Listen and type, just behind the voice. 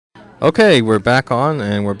Okay, we're back on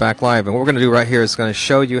and we're back live, and what we're going to do right here is going to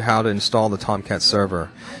show you how to install the Tomcat server.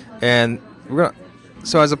 And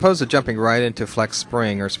so as opposed to jumping right into Flex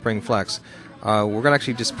Spring or Spring Flex, we're going to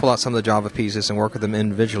actually just pull out some of the Java pieces and work with them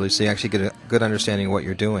individually so you actually get a good understanding of what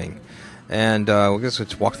you're doing. And we'll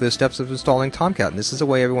just walk through the steps of installing Tomcat. And this is the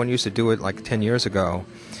way everyone used to do it like 10 years ago.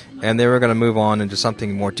 And then we're going to move on into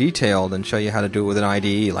something more detailed and show you how to do it with an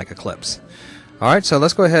IDE like Eclipse. Alright, so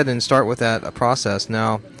let's go ahead and start with that process.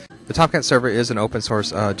 Now, the Tomcat server is an open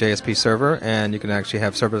source JSP server, and you can actually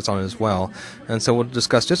have servlets on it as well. And so we'll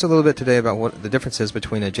discuss just a little bit today about what the difference is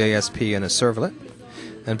between a JSP and a servlet.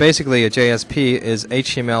 And basically a JSP is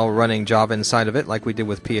HTML running Java inside of it, like we did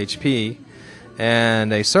with PHP.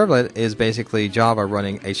 And a servlet is basically Java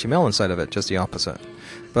running HTML inside of it, just the opposite.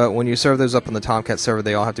 But when you serve those up on the Tomcat server,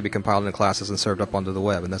 they all have to be compiled into classes and served up onto the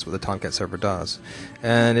web, and that's what the Tomcat server does.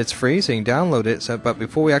 And it's free, so you can download it, but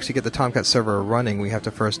before we actually get the Tomcat server running, we have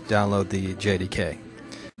to first download the JDK.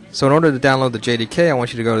 So in order to download the JDK, I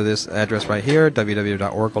want you to go to this address right here,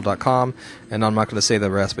 www.oracle.com, and I'm not going to say the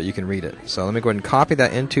rest, but you can read it. So let me go ahead and copy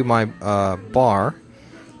that into my bar,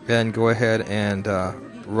 and go ahead and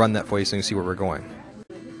run that for you so you can see where we're going.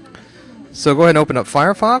 So go ahead and open up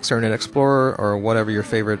Firefox or Internet Explorer or whatever your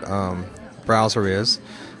favorite browser is,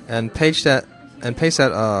 and paste that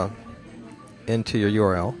into your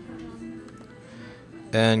URL,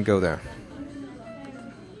 and go there.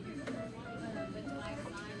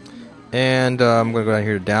 And I'm going to go down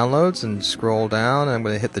here to Downloads and scroll down, and I'm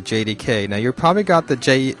going to hit the JDK. Now you've probably got the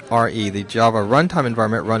JRE, the Java Runtime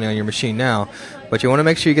Environment, running on your machine now, but you want to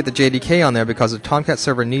make sure you get the JDK on there because the Tomcat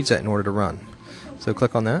server needs that in order to run. So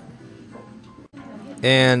click on that.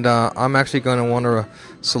 And I'm actually going to want to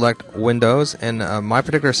select Windows, and my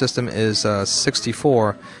particular system is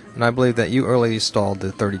 64, and I believe that you early installed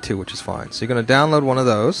the 32, which is fine. So you're going to download one of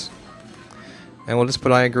those, and we'll just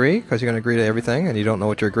put I agree, because you're going to agree to everything, and you don't know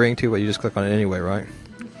what you're agreeing to, but you just click on it anyway, right?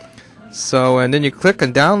 So, and then you click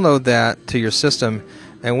and download that to your system,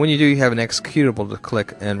 and when you do, you have an executable to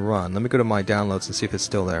click and run. Let me go to my downloads and see if it's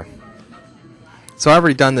still there. So I've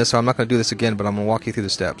already done this, so I'm not going to do this again, but I'm going to walk you through the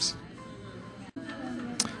steps.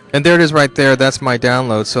 And there it is right there. That's my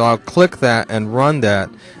download. So I'll click that and run that,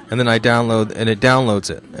 and then I download, and it downloads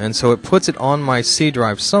it. And so it puts it on my C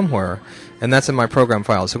drive somewhere, and that's in my program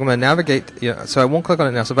file. So I'm going to navigate. So I won't click on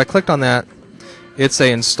it now. So if I clicked on that, it'd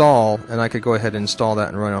say install, and I could go ahead and install that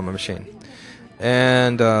and run it on my machine.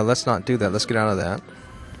 And let's not do that. Let's get out of that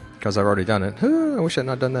because I've already done it. I wish I had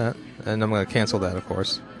not done that. And I'm going to cancel that, of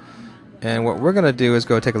course. And what we're going to do is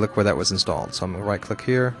go take a look where that was installed. So I'm going to right-click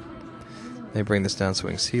here. Let me bring this down so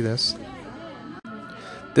we can see this.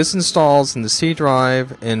 This installs in the C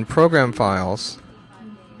drive in program files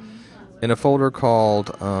in a folder called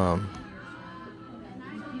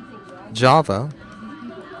Java.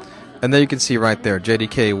 And there you can see right there,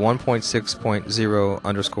 JDK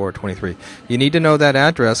 1.6.0_23. You need to know that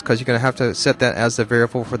address because you're going to have to set that as the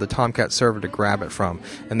variable for the Tomcat server to grab it from.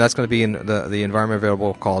 And that's going to be in the environment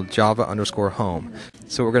variable called Java_home.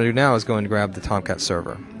 So what we're going to do now is go and grab the Tomcat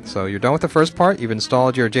server. So you're done with the first part. You've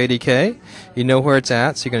installed your JDK. You know where it's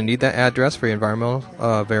at, so you're going to need that address for your environmental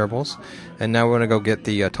variables. And now we're going to go get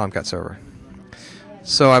the Tomcat server.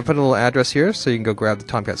 So I put a little address here so you can go grab the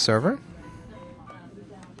Tomcat server.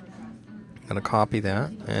 I'm going to copy that,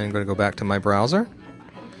 and I'm going to go back to my browser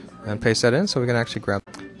and paste that in so we can actually grab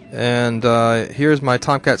it. And here's my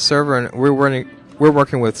Tomcat server, and we're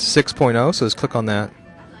working with 6.0, so let's click on that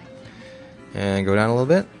and go down a little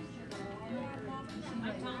bit.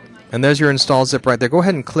 And there's your install zip right there. Go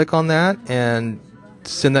ahead and click on that and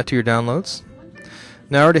send that to your downloads.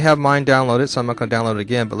 Now I already have mine downloaded, so I'm not going to download it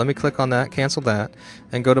again, but let me click on that, cancel that,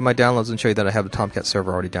 and go to my downloads and show you that I have the Tomcat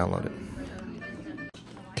server already downloaded.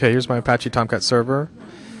 Okay, here's my Apache Tomcat server.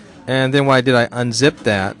 And then what I did, I unzipped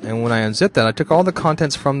that, and when I unzipped that, I took all the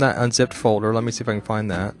contents from that unzipped folder. Let me see if I can find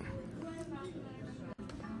that.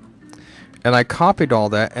 And I copied all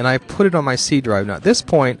that, and I put it on my C drive. Now at this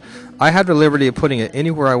point, I have the liberty of putting it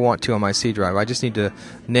anywhere I want to on my C drive. I just need to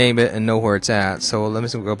name it and know where it's at. So let me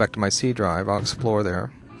go back to my C drive. I'll explore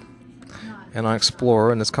there. And I'll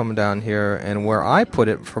explore, and it's coming down here. And where I put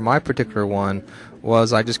it for my particular one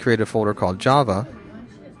was I just created a folder called Java.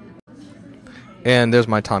 And there's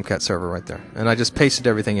my Tomcat server right there. And I just pasted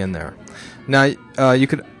everything in there. Now, you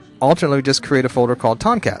could alternately just create a folder called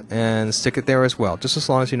Tomcat and stick it there as well, just as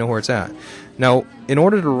long as you know where it's at. Now, in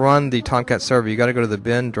order to run the Tomcat server, you got to go to the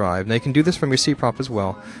bin drive. Now, you can do this from your C prompt as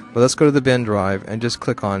well, but let's go to the bin drive and just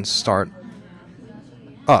click on Start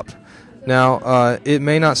Up. Now, it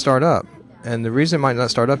may not start up, and the reason it might not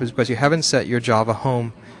start up is because you haven't set your Java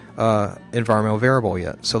home environmental variable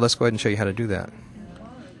yet. So let's go ahead and show you how to do that.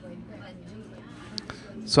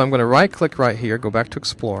 So I'm going to right click right here, go back to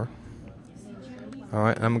Explore.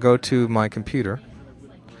 Alright, I'm going to go to my computer.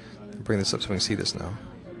 Bring this up so we can see this now.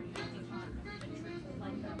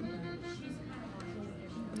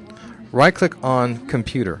 Right click on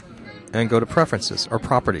Computer and go to Preferences or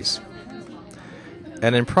Properties.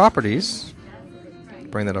 And in Properties,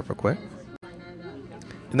 bring that up real quick.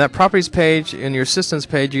 In that Properties page, in your Systems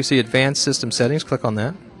page, you see Advanced System Settings. Click on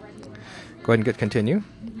that. Go ahead and get Continue.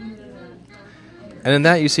 And in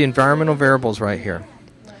that, you see Environmental Variables right here.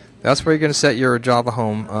 That's where you're going to set your Java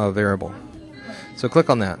Home variable. So click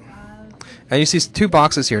on that. And you see two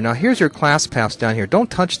boxes here. Now here's your class paths down here.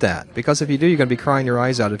 Don't touch that, because if you do, you're going to be crying your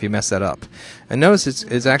eyes out if you mess that up. And notice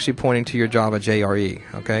it's actually pointing to your Java JRE.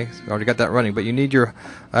 Okay, you already got that running, but you need your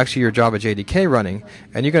Java JDK running,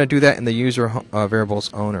 and you're going to do that in the user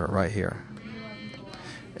variables owner right here.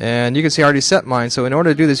 And you can see I already set mine. So in order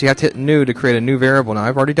to do this, you have to hit New to create a new variable. Now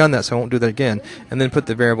I've already done that, so I won't do that again. And then put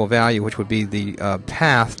the variable value, which would be the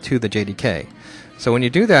path to the JDK. So when you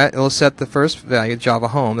do that, it'll set the first value, Java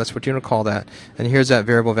Home. That's what you're going to call that. And here's that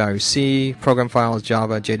variable value. C, program file is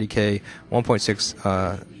Java JDK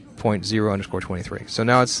 1.6.0_23. So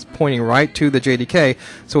now it's pointing right to the JDK.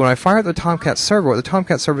 So when I fire up the Tomcat server, what the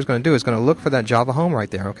Tomcat server is going to do is going to look for that Java Home right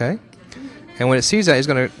there, okay? And when it sees that, it's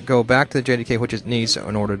going to go back to the JDK, which it needs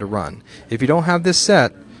in order to run. If you don't have this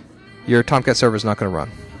set, your Tomcat server is not going to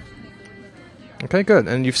run. Okay, good.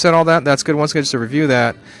 And you've set all that. That's good. Once again, just to review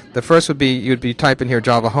that, the first would be you'd be typing here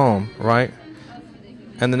Java Home, right?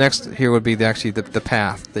 And the next here would be actually the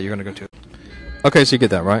path that you're going to go to. Okay, so you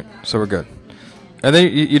get that, right? So we're good. And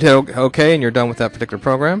then you'd hit OK, and you're done with that particular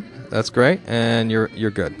program. That's great, and you're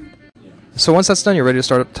good. So once that's done, you're ready to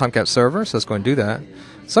start up the Tomcat server. So let's go and do that.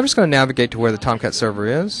 So I'm just going to navigate to where the Tomcat server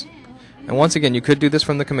is. And once again, you could do this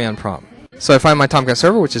from the command prompt. So I find my Tomcat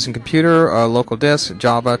server, which is in Computer, Local Disk,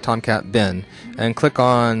 Java, Tomcat Bin, and click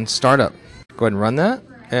on Startup. Go ahead and run that,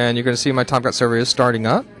 and you're going to see my Tomcat server is starting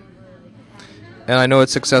up. And I know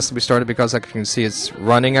it's successfully started because I can see it's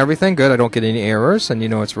running everything. Good, I don't get any errors, and you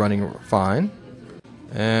know it's running fine.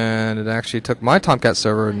 And it actually took my Tomcat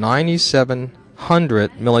server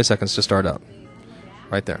 9,700 milliseconds to start up.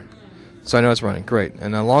 Right there. So I know it's running. Great.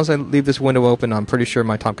 And as long as I leave this window open, I'm pretty sure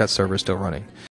my Tomcat server is still running.